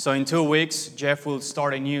So in 2 weeks, Jeff will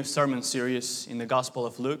start a new sermon series in the Gospel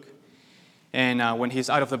of Luke. And when he's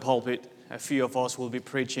out of the pulpit, a few of us will be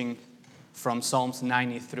preaching from Psalms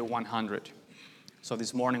 90 through 100. So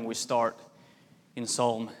this morning we start in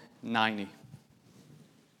Psalm 90.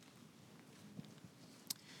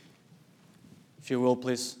 If you will,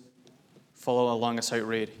 please follow along as I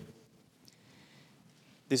read.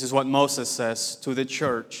 This is what Moses says to the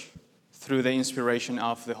church through the inspiration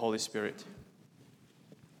of the Holy Spirit.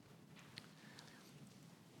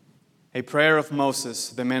 A prayer of Moses,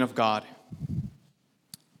 the man of God.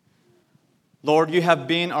 Lord, you have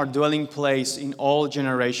been our dwelling place in all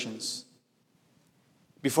generations.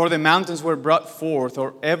 Before the mountains were brought forth,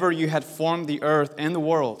 or ever you had formed the earth and the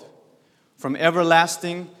world, from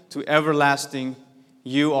everlasting to everlasting,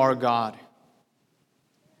 you are God.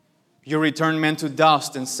 You return men to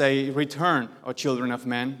dust and say, Return, O children of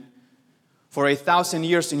men. For 1,000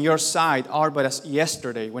 years in your sight are but as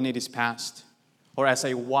yesterday when it is past, or as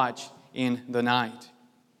a watch in the night.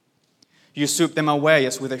 You sweep them away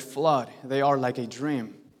as with a flood. They are like a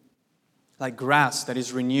dream, like grass that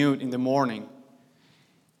is renewed in the morning.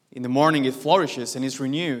 In the morning it flourishes and is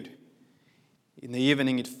renewed. In the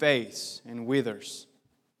evening it fades and withers.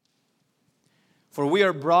 For we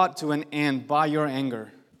are brought to an end by your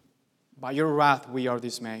anger. By your wrath we are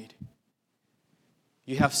dismayed.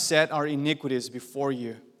 You have set our iniquities before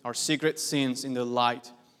you, our secret sins in the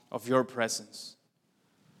light of your presence.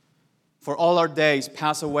 For all our days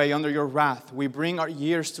pass away under your wrath. We bring our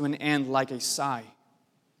years to an end like a sigh.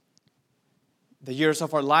 The years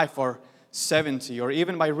of our life are 70, or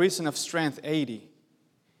even by reason of strength 80.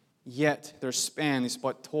 Yet their span is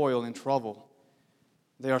but toil and trouble.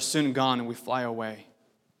 They are soon gone and we fly away.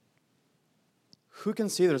 Who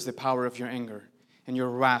considers the power of your anger and your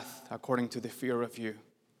wrath according to the fear of you?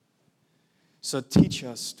 So teach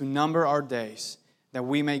us to number our days, that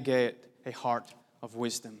we may get a heart of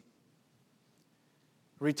wisdom.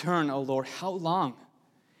 Return, O Lord, how long?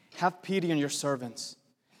 Have pity on your servants.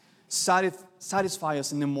 Satisfy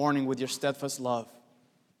us in the morning with your steadfast love,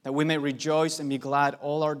 that we may rejoice and be glad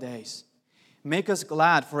all our days. Make us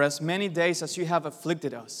glad for as many days as you have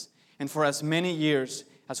afflicted us, and for as many years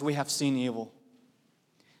as we have seen evil.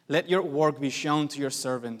 Let your work be shown to your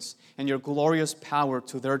servants, and your glorious power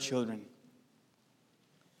to their children.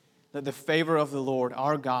 Let the favor of the Lord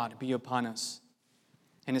our God be upon us,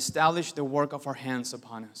 and establish the work of our hands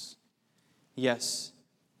upon us. Yes,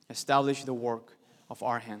 establish the work of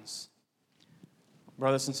our hands.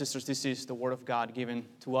 Brothers and sisters, this is the word of God given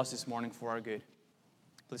to us this morning for our good.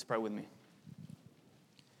 Please pray with me.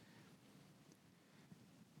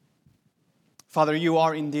 Father, you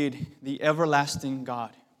are indeed the everlasting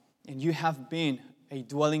God, and you have been a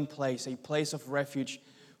dwelling place, a place of refuge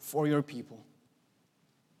for your people.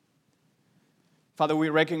 Father, we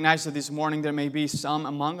recognize that this morning there may be some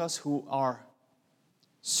among us who are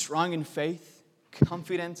strong in faith,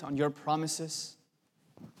 confident on your promises.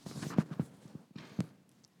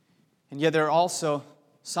 And yet there are also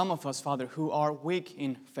some of us, Father, who are weak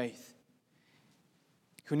in faith,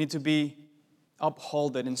 who need to be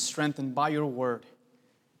upholded and strengthened by your word.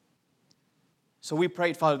 So we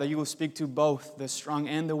pray, Father, that you will speak to both the strong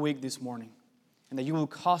and the weak this morning, and that you will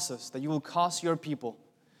cause your people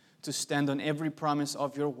to stand on every promise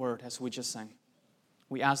of your word as we just sang.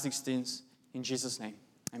 We ask these things in Jesus' name.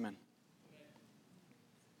 Amen.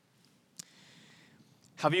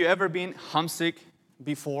 Have you ever been homesick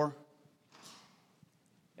before?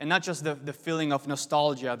 And not just the feeling of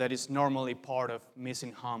nostalgia that is normally part of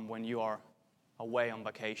missing home when you are away on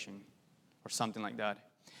vacation or something like that.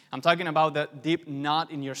 I'm talking about that deep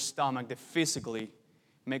knot in your stomach that physically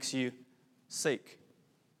makes you sick.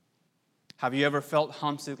 Have you ever felt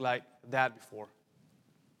homesick like that before?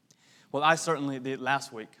 Well, I certainly did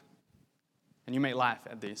last week. And you may laugh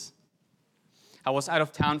at this. I was out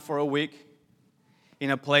of town for a week in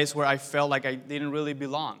a place where I felt like I didn't really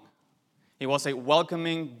belong. It was a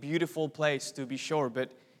welcoming, beautiful place to be sure,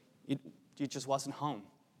 but it just wasn't home.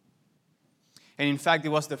 And in fact, it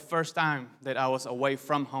was the first time that I was away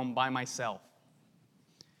from home by myself.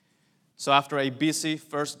 So after a busy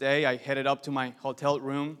first day, I headed up to my hotel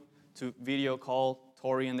room to video call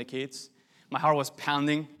Tori and the kids. My heart was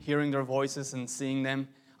pounding, hearing their voices and seeing them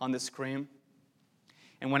on the screen.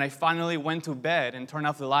 And when I finally went to bed and turned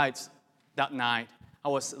off the lights that night, I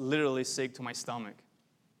was literally sick to my stomach.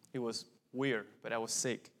 It was weird, but I was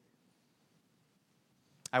sick.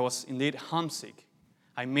 I was indeed homesick.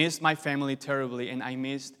 I missed my family terribly, and I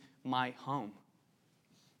missed my home.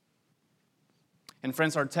 And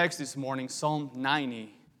friends, our text this morning, Psalm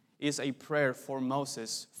 90, is a prayer from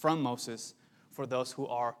Moses, for those who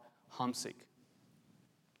are homesick.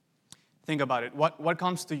 Think about it. What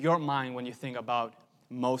comes to your mind when you think about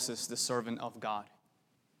Moses, the servant of God?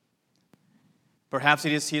 Perhaps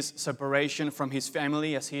it is his separation from his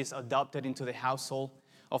family as he is adopted into the household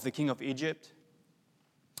of the king of Egypt,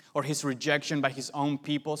 or his rejection by his own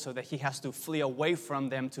people so that he has to flee away from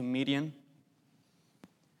them to Midian.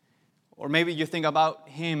 Or maybe you think about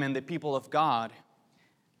him and the people of God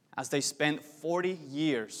as they spent 40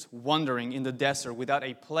 years wandering in the desert without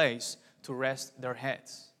a place to rest their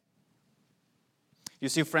heads. You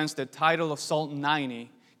see, friends, the title of Psalm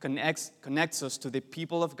 90 connects us to the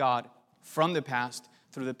people of God from the past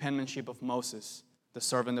through the penmanship of Moses, the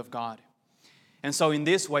servant of God. And so in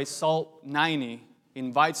this way, Psalm 90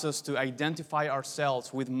 invites us to identify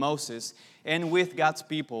ourselves with Moses and with God's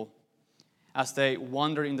people as they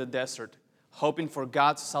wander in the desert, hoping for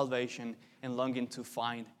God's salvation and longing to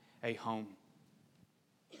find a home.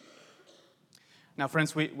 Now,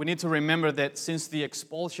 friends, we need to remember that since the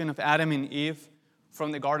expulsion of Adam and Eve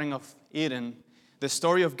from the Garden of Eden, the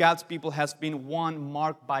story of God's people has been one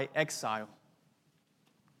marked by exile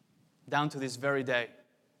down to this very day.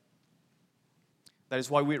 That is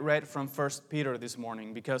why we read from 1 Peter this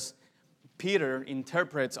morning, because Peter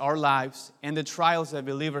interprets our lives and the trials that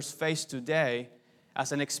believers face today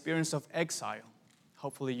as an experience of exile.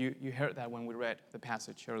 Hopefully you heard that when we read the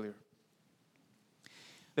passage earlier.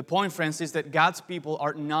 The point, friends, is that God's people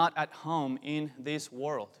are not at home in this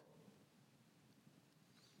world.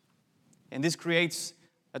 And this creates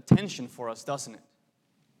a tension for us, doesn't it?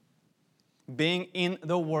 Being in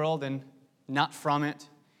the world and not from it.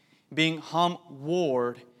 Being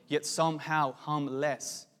homeward, yet somehow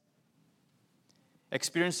homeless.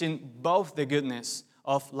 Experiencing both the goodness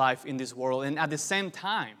of life in this world and at the same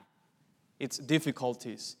time, its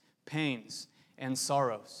difficulties, pains, and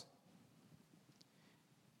sorrows.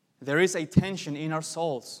 There is a tension in our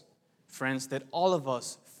souls, friends, that all of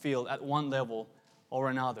us feel at one level or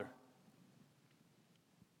another.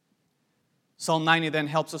 Psalm 90 then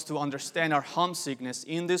helps us to understand our homesickness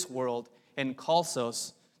in this world and calls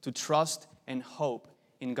us to trust and hope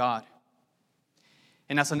in God.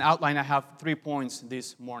 And as an outline, I have 3 points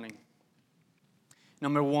this morning.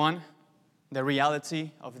 Number 1, the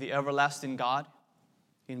reality of the everlasting God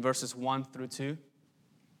in verses 1 through 2.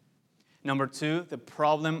 Number 2, the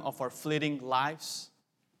problem of our fleeting lives,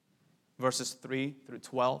 verses 3 through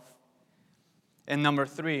 12. And number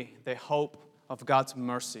 3, the hope of God's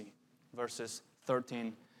mercy, verses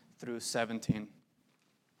 13 through 17.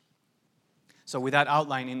 So with that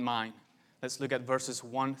outline in mind, let's look at verses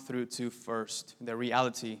 1 through 2 first, the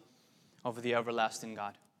reality of the everlasting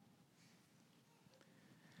God.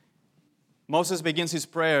 Moses begins his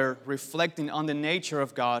prayer reflecting on the nature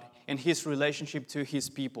of God and his relationship to his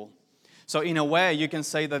people. So in a way, you can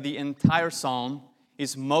say that the entire psalm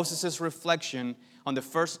is Moses' reflection on the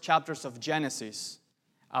first chapters of Genesis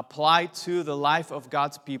applied to the life of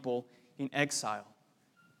God's people in exile.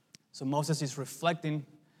 So Moses is reflecting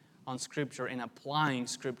on Scripture and applying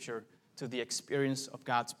Scripture to the experience of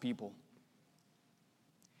God's people.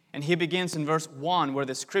 And he begins in verse 1 where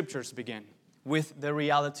the Scriptures begin, with the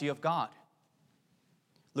reality of God.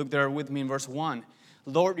 Look there with me in verse 1.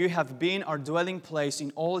 Lord, you have been our dwelling place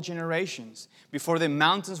in all generations, before the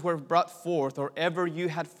mountains were brought forth, or ever you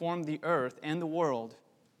had formed the earth and the world.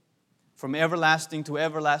 From everlasting to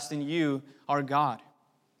everlasting, you are God.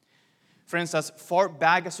 Friends, as far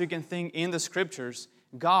back as you can think in the Scriptures,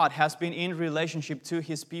 God has been in relationship to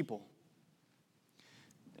His people.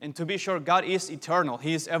 And to be sure, God is eternal.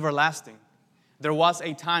 He is everlasting. There was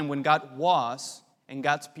a time when God was and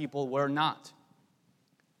God's people were not.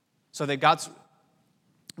 So that God's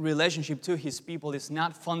relationship to His people is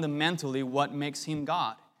not fundamentally what makes Him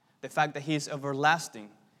God. The fact that He is everlasting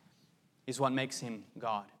is what makes Him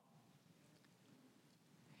God.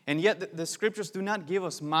 And yet the Scriptures do not give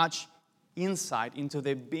us much insight into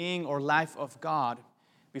the being or life of God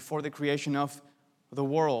before the creation of the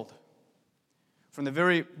world. From the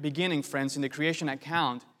very beginning, friends, in the creation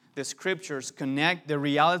account, the Scriptures connect the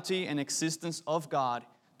reality and existence of God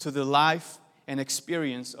to the life and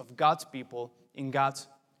experience of God's people in God's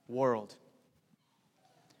world.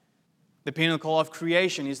 The pinnacle of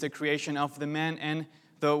creation is the creation of the man and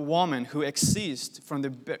the woman who exist from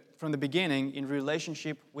the beginning in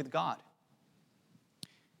relationship with God.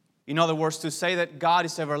 In other words, to say that God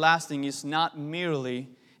is everlasting is not merely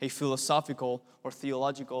a philosophical or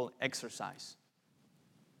theological exercise.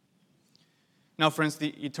 Now, friends, the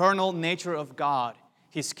eternal nature of God,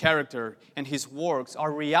 His character, and His works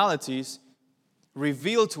are realities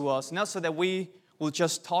revealed to us, not so that we will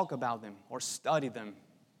just talk about them or study them,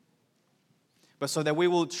 but so that we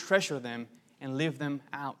will treasure them and live them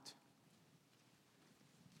out.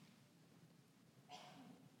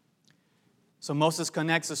 So Moses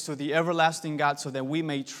connects us to the everlasting God so that we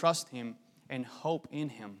may trust Him and hope in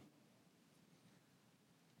Him.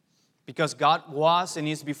 Because God was and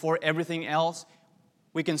is before everything else,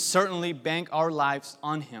 we can certainly bank our lives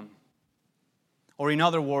on Him. Or in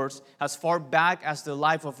other words, as far back as the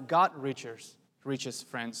life of God reaches,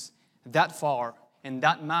 friends, that far and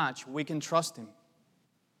that much we can trust Him.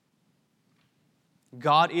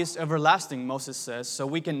 God is everlasting, Moses says, so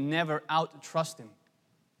we can never out-trust Him.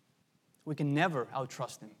 We can never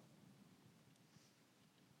out-trust Him.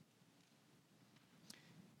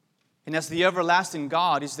 And as the everlasting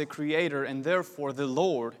God is the Creator and therefore the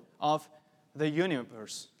Lord of the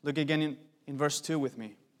universe. Look again in verse 2 with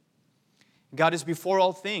me. God is before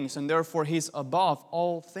all things and therefore He is above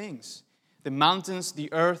all things. The mountains,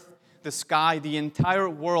 the earth, the sky, the entire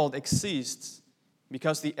world exists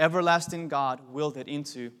because the everlasting God willed it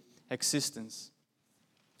into existence.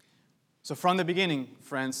 So from the beginning,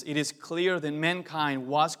 friends, it is clear that mankind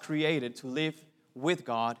was created to live with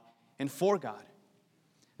God and for God.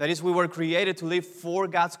 That is, we were created to live for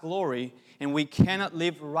God's glory, and we cannot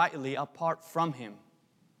live rightly apart from Him.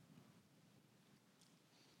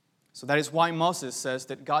 So that is why Moses says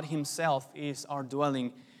that God Himself is our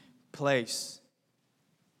dwelling place.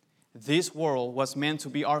 This world was meant to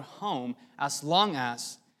be our home as long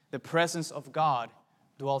as the presence of God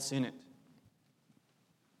dwells in it.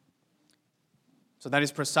 So that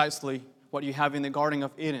is precisely what you have in the Garden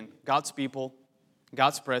of Eden. God's people,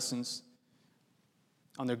 God's presence,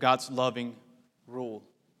 under God's loving rule.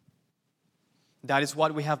 That is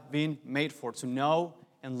what we have been made for, to know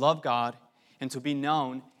and love God and to be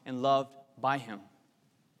known and loved by Him.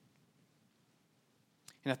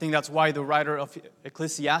 And I think that's why the writer of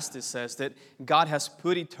Ecclesiastes says that God has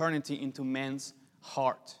put eternity into man's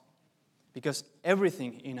heart. Because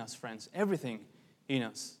everything in us, friends, everything in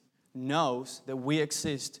us knows that we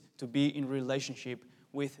exist to be in relationship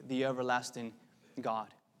with the everlasting God.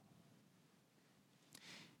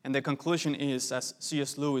 And the conclusion is, as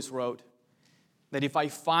C.S. Lewis wrote, that if I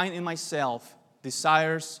find in myself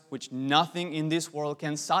desires which nothing in this world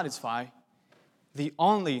can satisfy, the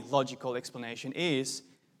only logical explanation is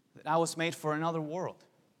that I was made for another world.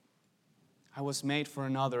 I was made for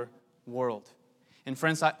another world. And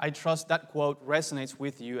friends, I trust that quote resonates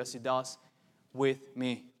with you as it does with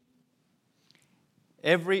me.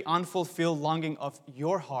 Every unfulfilled longing of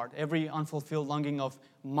your heart, every unfulfilled longing of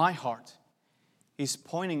my heart is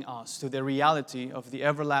pointing us to the reality of the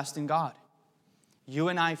everlasting God. You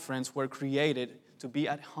and I, friends, were created to be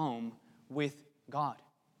at home with God.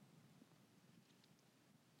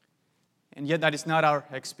 And yet that is not our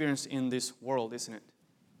experience in this world, isn't it?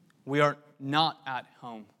 We are not at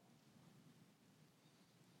home.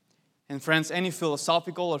 And friends, any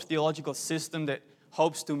philosophical or theological system that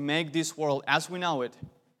hopes to make this world as we know it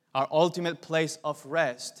our ultimate place of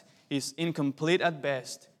rest is incomplete at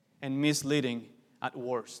best and misleading at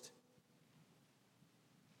worst.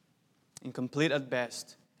 Incomplete at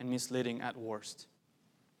best and misleading at worst.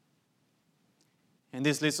 And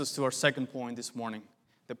this leads us to our second point this morning,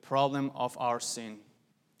 the problem of our sin,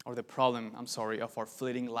 or the problem, of our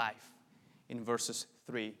fleeting life in verses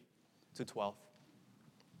 3 to 12.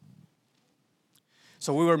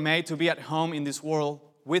 So we were made to be at home in this world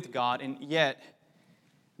with God, and yet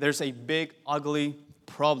there's a big, ugly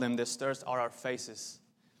problem that stares at our faces,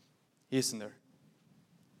 isn't there?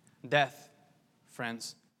 Death,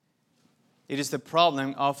 friends. It is the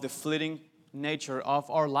problem of the fleeting nature of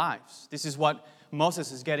our lives. This is what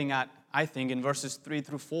Moses is getting at, I think, in verses 3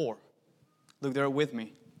 through 4. Look there with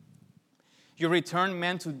me. You return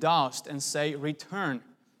men to dust and say, return,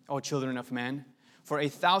 O children of men. For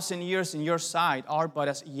 1,000 years in your sight are but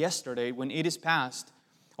as yesterday when it is past,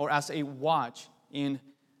 or as a watch in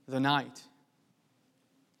the night.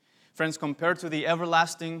 Friends, compared to the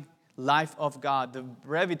everlasting life of God, the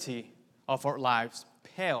brevity of our lives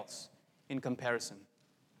pales in comparison.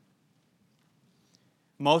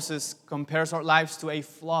 Moses compares our lives to a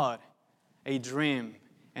flood, a dream,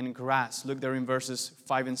 and grass. Look there in verses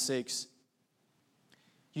 5 and 6.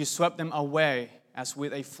 You swept them away as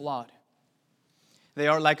with a flood. They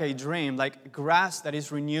are like a dream, like grass that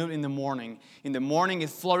is renewed in the morning. In the morning it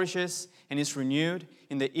flourishes and is renewed.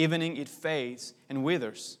 In the evening it fades and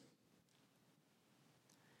withers.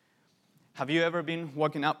 Have you ever been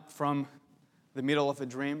woken up from the middle of a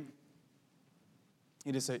dream?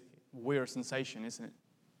 It is a weird sensation, isn't it?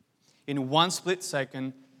 In one split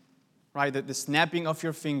second, right, the snapping of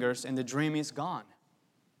your fingers and the dream is gone.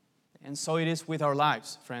 And so it is with our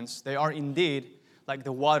lives, friends. They are indeed like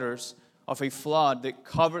the waters of a flood that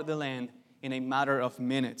covered the land in a matter of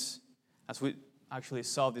minutes, as we actually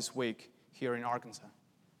saw this week here in Arkansas.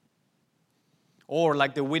 Or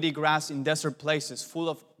like the weedy grass in desert places, full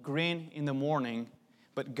of green in the morning,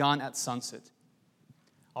 but gone at sunset.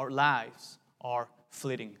 Our lives are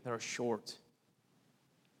fleeting. They're short.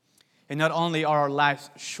 And not only are our lives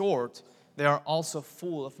short, they are also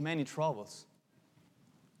full of many troubles.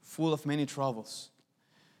 Full of many troubles.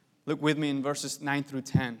 Look with me in verses 9 through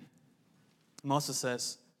 10. Moses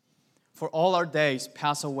says, "For all our days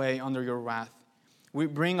pass away under your wrath. We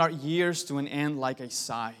bring our years to an end like a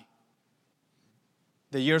sigh.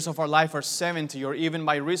 The years of our life are 70, or even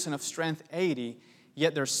by reason of strength 80,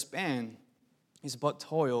 yet their span is but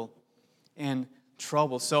toil and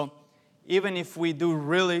trouble." So even if we do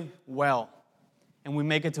really well and we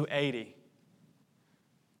make it to 80,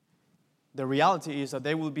 the reality is that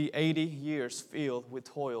there will be 80 years filled with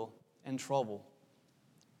toil and trouble.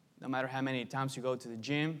 No matter how many times you go to the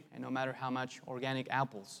gym and no matter how much organic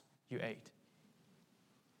apples you ate.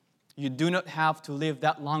 You do not have to live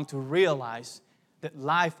that long to realize that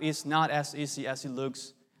life is not as easy as it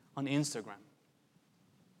looks on Instagram.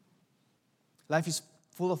 Life is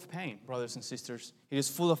full of pain, brothers and sisters. It is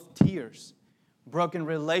full of tears, broken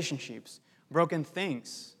relationships, broken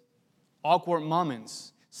things, awkward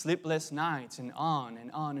moments, sleepless nights, and on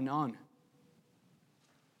and on and on.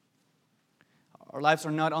 Our lives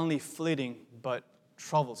are not only fleeting, but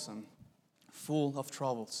troublesome, full of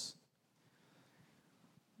troubles.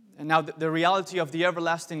 And now the reality of the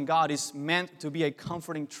everlasting God is meant to be a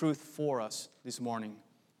comforting truth for us this morning.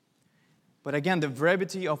 But again, the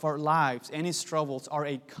brevity of our lives and its troubles are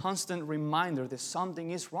a constant reminder that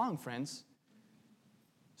something is wrong, friends.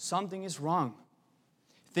 Something is wrong.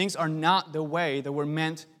 Things are not the way that we're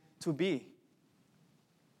meant to be.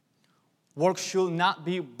 Work should not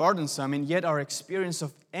be burdensome, and yet our experience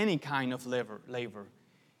of any kind of labor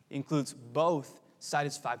includes both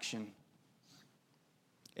satisfaction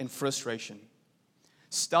and frustration.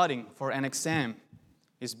 Studying for an exam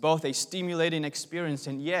is both a stimulating experience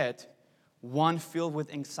and yet one filled with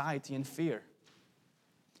anxiety and fear.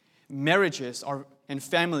 Marriages and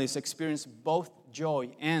families experience both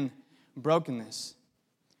joy and brokenness.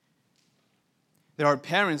 There are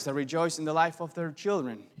parents that rejoice in the life of their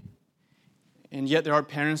children, and yet there are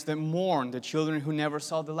parents that mourn the children who never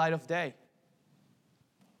saw the light of day.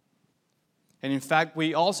 And in fact,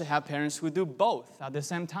 we also have parents who do both at the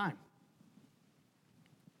same time.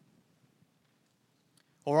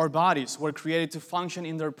 Or our bodies were created to function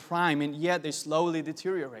in their prime, and yet they slowly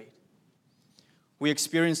deteriorate. We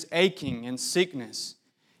experience aching and sickness,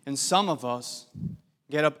 and some of us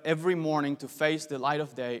get up every morning to face the light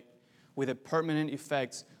of day with the permanent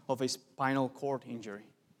effects of a spinal cord injury.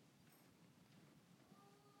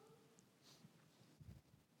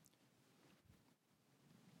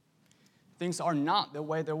 Things are not the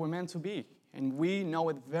way they were meant to be, and we know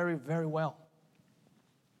it very, very well.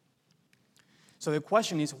 So the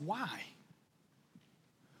question is, why?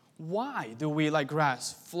 Why do we, like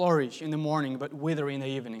grass, flourish in the morning but wither in the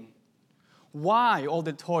evening? Why all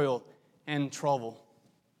the toil and trouble?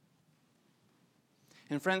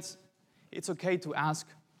 And friends, it's okay to ask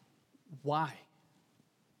why.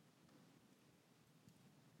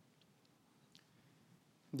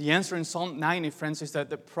 The answer in Psalm 90, friends, is that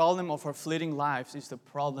the problem of our fleeting lives is the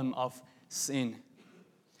problem of sin.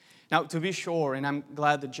 Now, to be sure, and I'm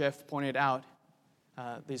glad that Jeff pointed out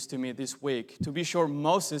this to me this week, to be sure,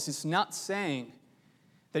 Moses is not saying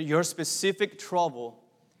that your specific trouble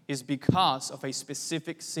is because of a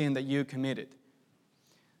specific sin that you committed.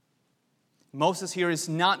 Moses here is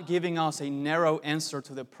not giving us a narrow answer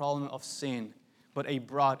to the problem of sin, but a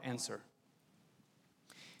broad answer.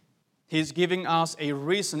 He's giving us a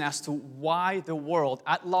reason as to why the world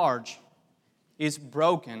at large is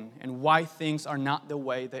broken and why things are not the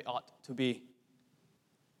way they ought to be.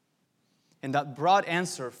 And that broad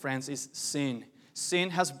answer, friends, is sin. Sin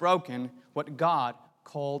has broken what God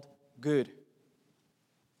called good.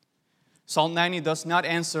 Psalm 90 does not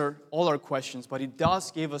answer all our questions, but it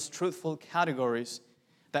does give us truthful categories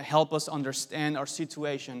that help us understand our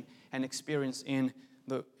situation and experience in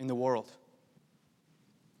the world.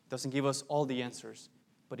 It doesn't give us all the answers,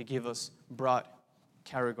 but it gives us broad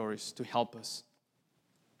categories to help us.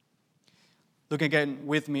 Look again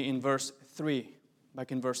with me in verse 3,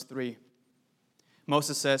 back in verse 3.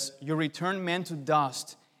 Moses says, "You return men to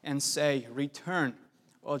dust and say, 'Return,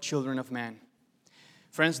 O children of man.'"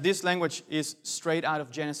 Friends, this language is straight out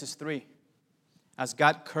of Genesis 3, as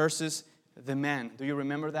God curses the man. Do you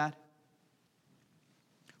remember that?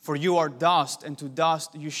 "For you are dust, and to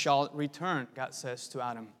dust you shall return," God says to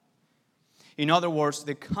Adam. In other words,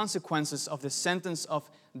 the consequences of the sentence of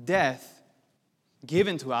death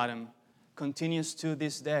given to Adam continues to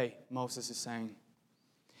this day, Moses is saying.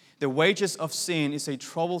 The wages of sin is a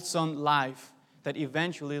troublesome life that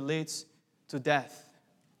eventually leads to death,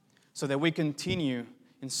 so that we continue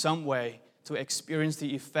in some way to experience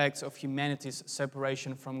the effects of humanity's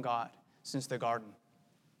separation from God since the garden.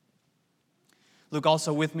 Look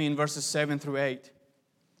also with me in verses 7 through 8.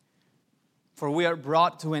 For we are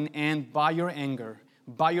brought to an end by your anger.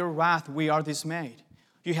 By your wrath we are dismayed.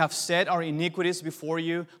 You have set our iniquities before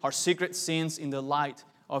you, our secret sins in the light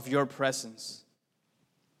of your presence.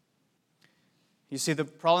 You see, the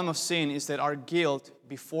problem of sin is that our guilt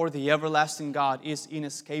before the everlasting God is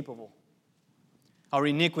inescapable. Our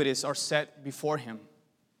iniquities are set before Him.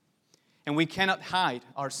 And we cannot hide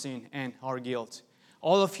our sin and our guilt.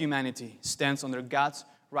 All of humanity stands under God's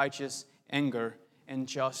righteous anger and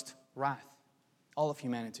just wrath. All of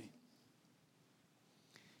humanity.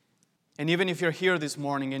 And even if you're here this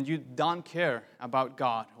morning and you don't care about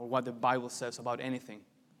God or what the Bible says about anything,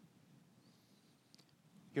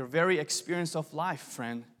 your very experience of life,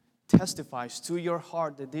 friend, testifies to your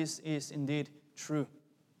heart that this is indeed true.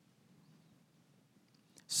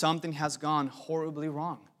 Something has gone horribly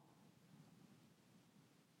wrong.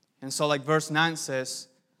 And so like verse 9 says,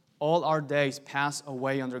 all our days pass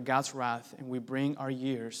away under God's wrath, and we bring our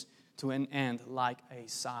years to an end like a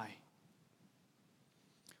sigh.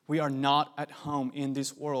 We are not at home in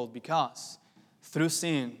this world because through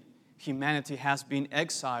sin, humanity has been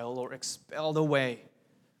exiled or expelled away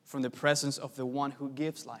from the presence of the one who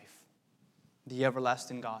gives life, the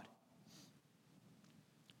everlasting God.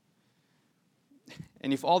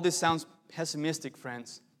 And if all this sounds pessimistic,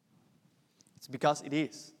 friends, it's because it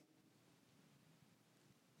is.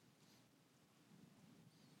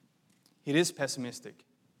 It is pessimistic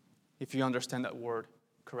if you understand that word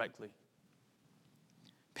correctly.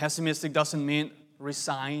 Pessimistic doesn't mean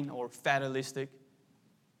resigned or fatalistic.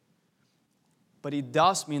 But it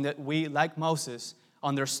does mean that we, like Moses,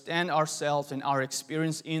 understand ourselves and our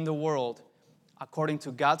experience in the world according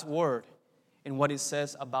to God's word and what it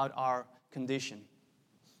says about our condition.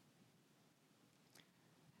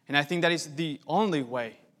 And I think that is the only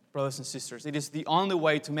way, brothers and sisters, it is the only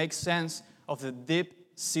way to make sense of the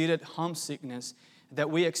deep-seated homesickness that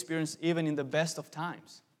we experience even in the best of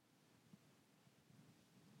times.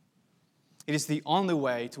 It is the only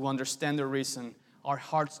way to understand the reason our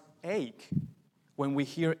hearts ache when we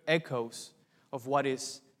hear echoes of what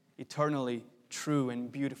is eternally true and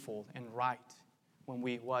beautiful and right. When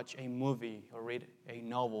we watch a movie or read a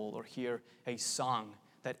novel or hear a song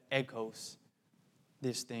that echoes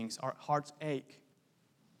these things, our hearts ache.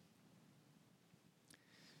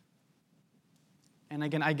 And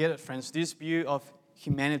again, I get it, friends. This view of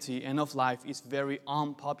humanity and of life is very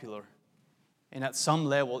unpopular. And at some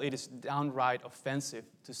level, it is downright offensive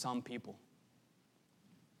to some people.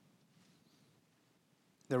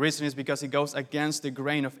 The reason is because it goes against the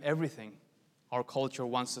grain of everything our culture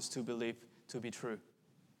wants us to believe to be true.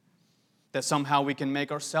 That somehow we can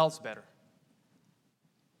make ourselves better.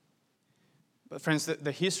 But friends,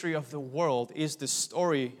 the history of the world is the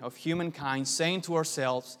story of humankind saying to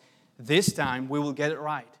ourselves, this time we will get it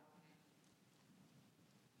right.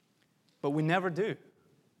 But we never do.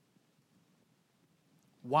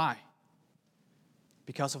 Why?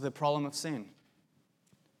 Because of the problem of sin.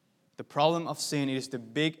 The problem of sin is the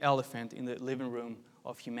big elephant in the living room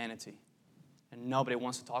of humanity. And nobody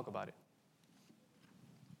wants to talk about it.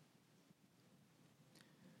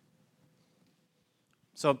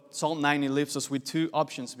 So Psalm 90 leaves us with two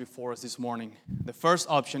options before us this morning. The first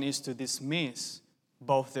option is to dismiss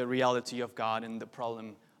both the reality of God and the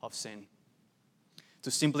problem of sin. To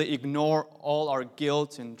simply ignore all our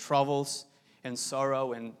guilt and troubles and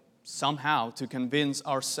sorrow and somehow to convince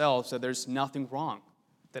ourselves that there's nothing wrong,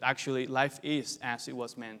 that actually life is as it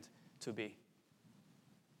was meant to be.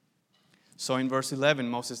 So in verse 11,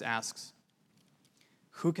 Moses asks,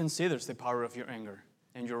 who considers the power of your anger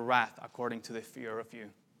and your wrath according to the fear of you?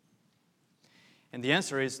 And the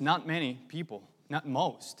answer is not many people, not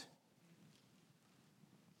most.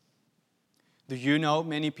 Do you know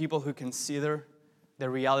many people who consider the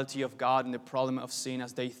reality of God and the problem of sin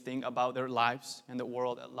as they think about their lives and the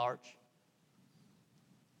world at large?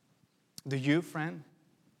 Do you, friend?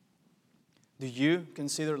 Do you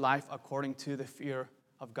consider life according to the fear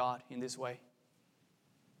of God in this way?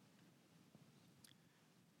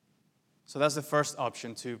 So that's the first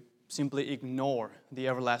option, to simply ignore the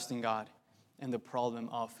everlasting God and the problem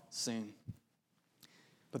of sin.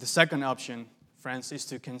 But the second option, friends, is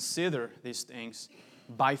to consider these things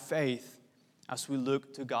by faith as we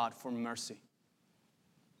look to God for mercy.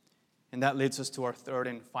 And that leads us to our third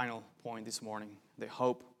and final point this morning, the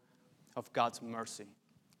hope of God's mercy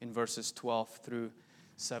in verses 12 through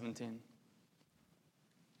 17.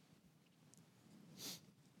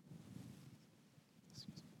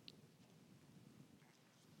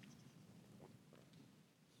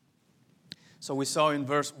 So we saw in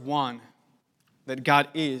verse 1 that God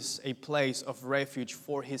is a place of refuge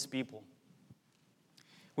for His people,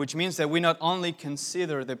 which means that we not only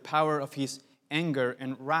consider the power of His anger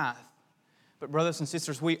and wrath, but brothers and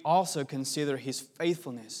sisters, we also consider His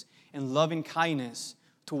faithfulness and loving kindness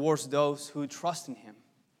towards those who trust in Him.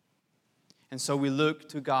 And so we look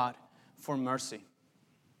to God for mercy.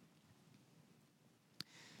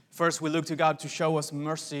 First, we look to God to show us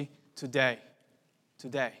mercy today.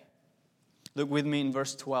 Today. Look with me in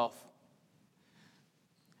verse 12.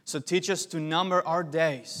 So teach us to number our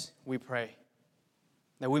days, we pray,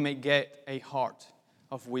 that we may get a heart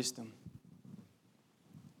of wisdom.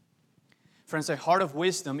 Friends, a heart of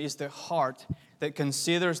wisdom is the heart that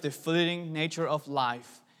considers the fleeting nature of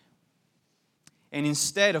life, and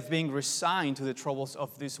instead of being resigned to the troubles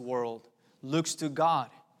of this world, looks to God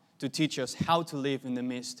to teach us how to live in the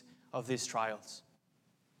midst of these trials.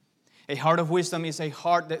 A heart of wisdom is a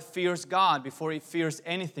heart that fears God before it fears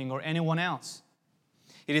anything or anyone else.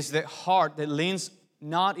 It is the heart that leans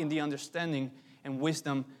not in the understanding and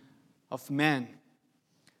wisdom of men,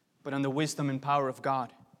 but on the wisdom and power of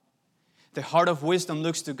God. The heart of wisdom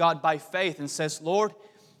looks to God by faith and says, Lord,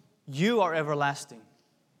 You are everlasting.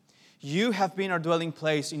 You have been our dwelling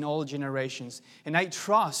place in all generations, and I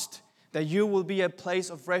trust that You will be a place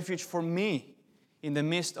of refuge for me in the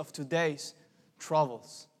midst of today's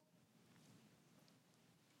troubles.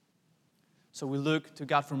 So we look to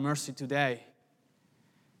God for mercy today.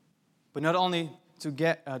 But not only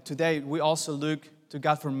today, we also look to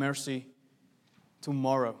God for mercy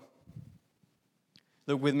tomorrow.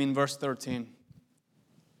 Look with me in verse 13.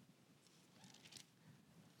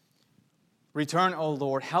 Return, O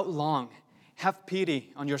Lord, how long? Have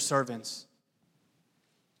pity on Your servants.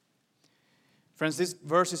 Friends, this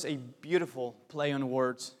verse is a beautiful play on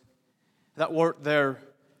words. That word there,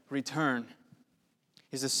 return,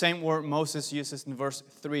 is the same word Moses uses in verse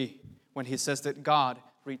 3 when he says that God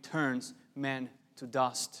returns men to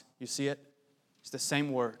dust. You see it? It's the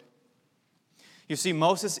same word. You see,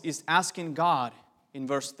 Moses is asking God in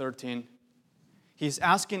verse 13. He's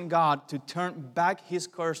asking God to turn back His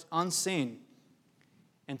curse unseen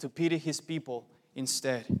and to pity His people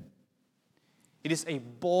instead. It is a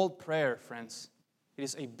bold prayer, friends. It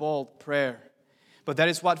is a bold prayer. But that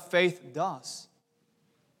is what faith does.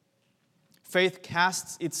 Faith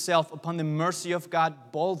casts itself upon the mercy of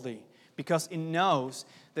God boldly because it knows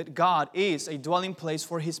that God is a dwelling place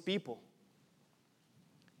for His people.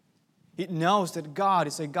 It knows that God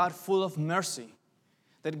is a God full of mercy,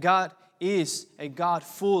 that God is a God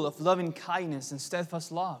full of loving kindness and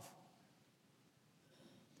steadfast love.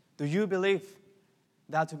 Do you believe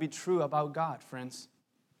that to be true about God, friends?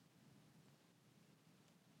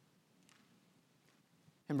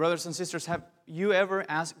 And brothers and sisters, have you ever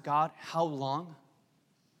asked God, how long?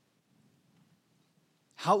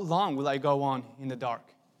 How long will I go on in the dark?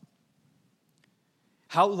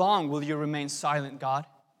 How long will You remain silent, God?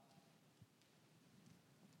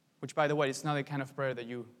 Which, by the way, it's not the kind of prayer that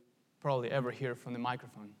you probably ever hear from the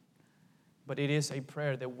microphone. But it is a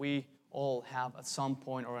prayer that we all have at some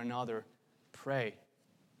point or another pray.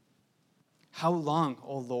 How long,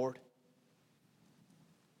 O Lord?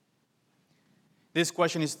 This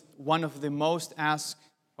question is one of the most asked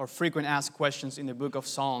or frequent asked questions in the book of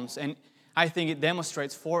Psalms. And I think it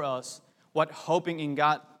demonstrates for us what hoping in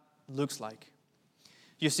God looks like.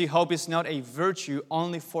 You see, hope is not a virtue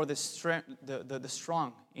only for the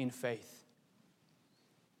strong in faith,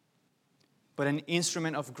 but an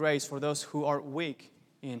instrument of grace for those who are weak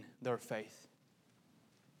in their faith.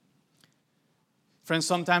 Friends,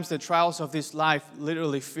 sometimes the trials of this life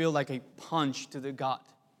literally feel like a punch to the gut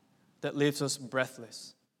that leaves us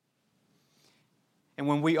breathless. And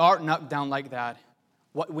when we are knocked down like that,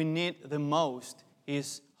 what we need the most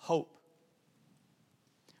is hope.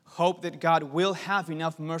 Hope that God will have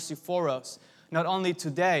enough mercy for us, not only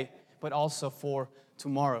today, but also for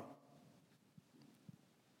tomorrow.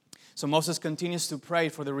 So Moses continues to pray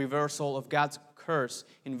for the reversal of God's curse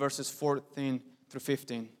in verses 14 through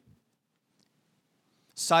 15.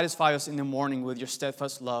 Satisfy us in the morning with Your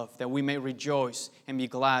steadfast love, that we may rejoice and be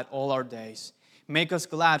glad all our days. Make us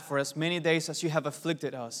glad for as many days as You have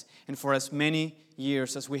afflicted us, and for as many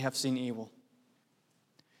years as we have seen evil.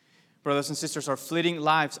 Brothers and sisters, our fleeting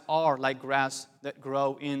lives are like grass that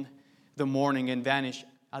grow in the morning and vanish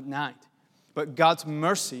at night. But God's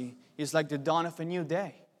mercy is like the dawn of a new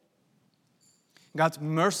day. God's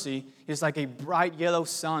mercy is like a bright yellow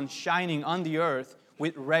sun shining on the earth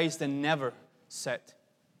with rays that never set.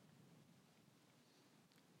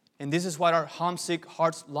 And this is what our homesick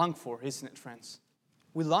hearts long for, isn't it, friends?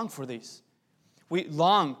 We long for this. We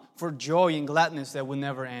long for joy and gladness that will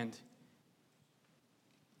never end.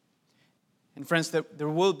 And friends, there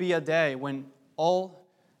will be a day when all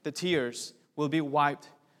the tears will be wiped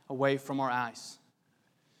away from our eyes.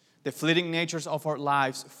 The fleeting natures of our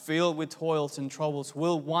lives, filled with toils and troubles,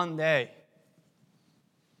 will one day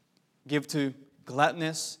give to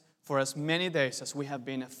gladness for as many days as we have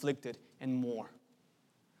been afflicted and more.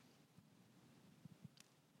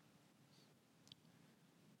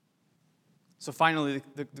 So finally,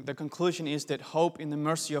 the conclusion is that hope in the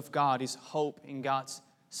mercy of God is hope in God's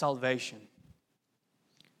salvation.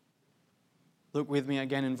 Look with me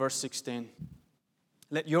again in verse 16.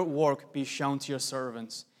 Let your work be shown to your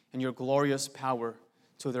servants and your glorious power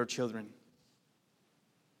to their children.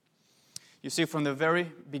 You see, from the very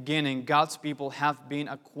beginning, God's people have been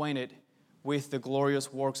acquainted with the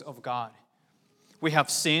glorious works of God. We have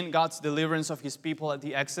seen God's deliverance of His people at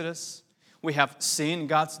the Exodus. We have seen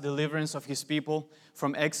God's deliverance of His people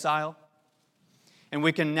from exile. And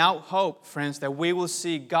we can now hope, friends, that we will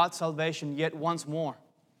see God's salvation yet once more.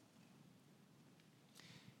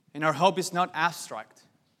 And our hope is not abstract,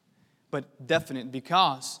 but definite,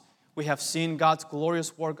 because we have seen God's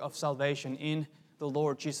glorious work of salvation in the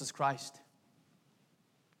Lord Jesus Christ.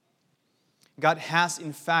 God has,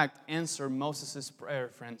 in fact, answered Moses' prayer,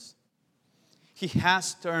 friends. He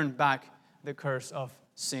has turned back the curse of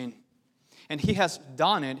sin. And He has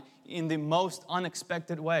done it in the most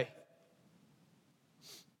unexpected way.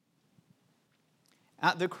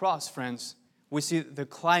 At the cross, friends, we see the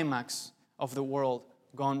climax of the world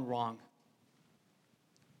gone wrong.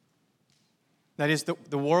 That is,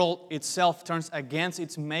 the world itself turns against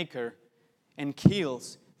its maker and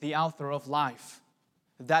kills the author of life.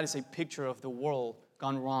 That is a picture of the world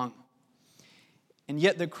gone wrong. And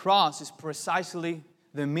yet the cross is precisely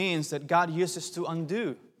the means that God uses to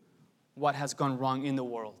undo what has gone wrong in the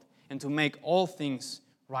world and to make all things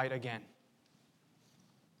right again.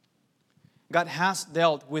 God has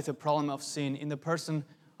dealt with the problem of sin in the person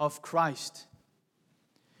of Christ.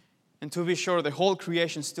 And to be sure, the whole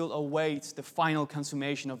creation still awaits the final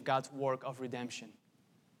consummation of God's work of redemption,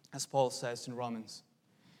 as Paul says in Romans.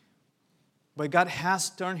 But God has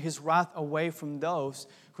turned His wrath away from those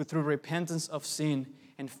who through repentance of sin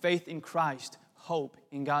and faith in Christ hope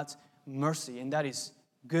in God's mercy. And that is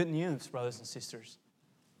good news, brothers and sisters.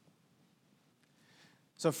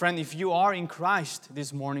 So friend, if you are in Christ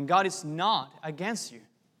this morning, God is not against you.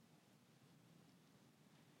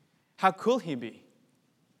 How could He be?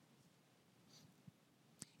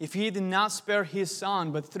 If He did not spare His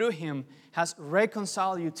Son, but through Him has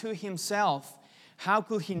reconciled you to Himself, how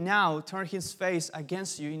could He now turn His face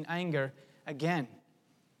against you in anger again?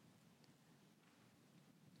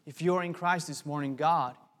 If you are in Christ this morning,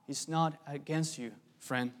 God is not against you,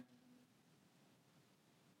 friend.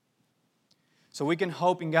 So we can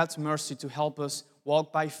hope in God's mercy to help us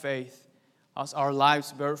walk by faith as our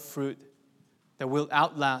lives bear fruit that will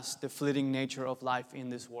outlast the fleeting nature of life in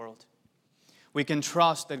this world. We can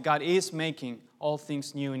trust that God is making all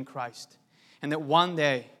things new in Christ, and that one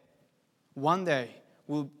day,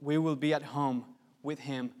 we will be at home with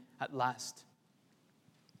Him at last.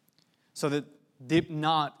 So that deep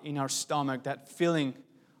knot in our stomach, that feeling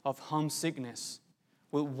of homesickness,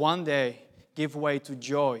 will one day give way to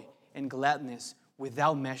joy and gladness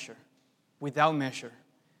without measure,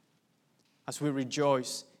 as we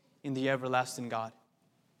rejoice in the everlasting God.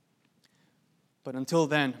 But until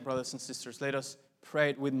then, brothers and sisters, let us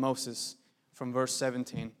pray with Moses from verse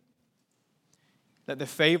 17. Let the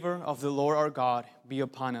favor of the Lord our God be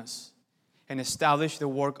upon us, and establish the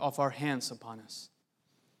work of our hands upon us.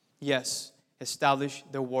 Yes, establish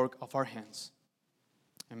the work of our hands.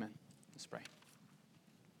 Amen. Let's pray.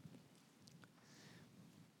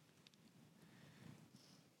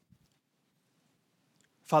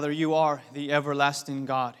 Father, you are the everlasting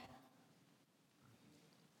God.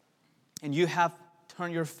 And you have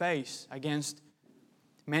turned your face against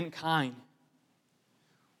mankind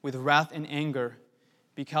with wrath and anger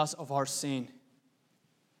because of our sin.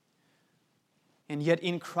 And yet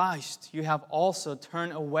in Christ, you have also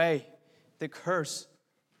turned away the curse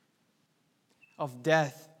of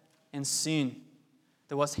death and sin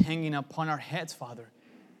that was hanging upon our heads, Father.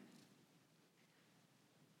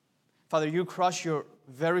 Father, you crushed your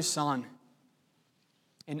very Son,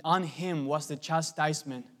 and on Him was the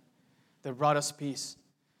chastisement that brought us peace.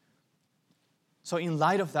 So in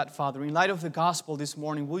light of that, Father, in light of the gospel this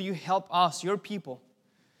morning, will you help us, your people,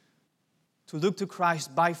 to look to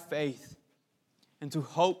Christ by faith and to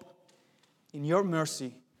hope in your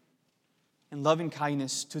mercy and loving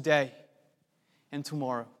kindness today and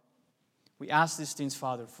tomorrow. We ask these things,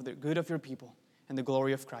 Father, for the good of your people and the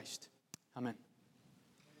glory of Christ. Amen.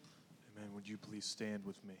 Amen. Would you please stand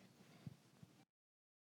with me?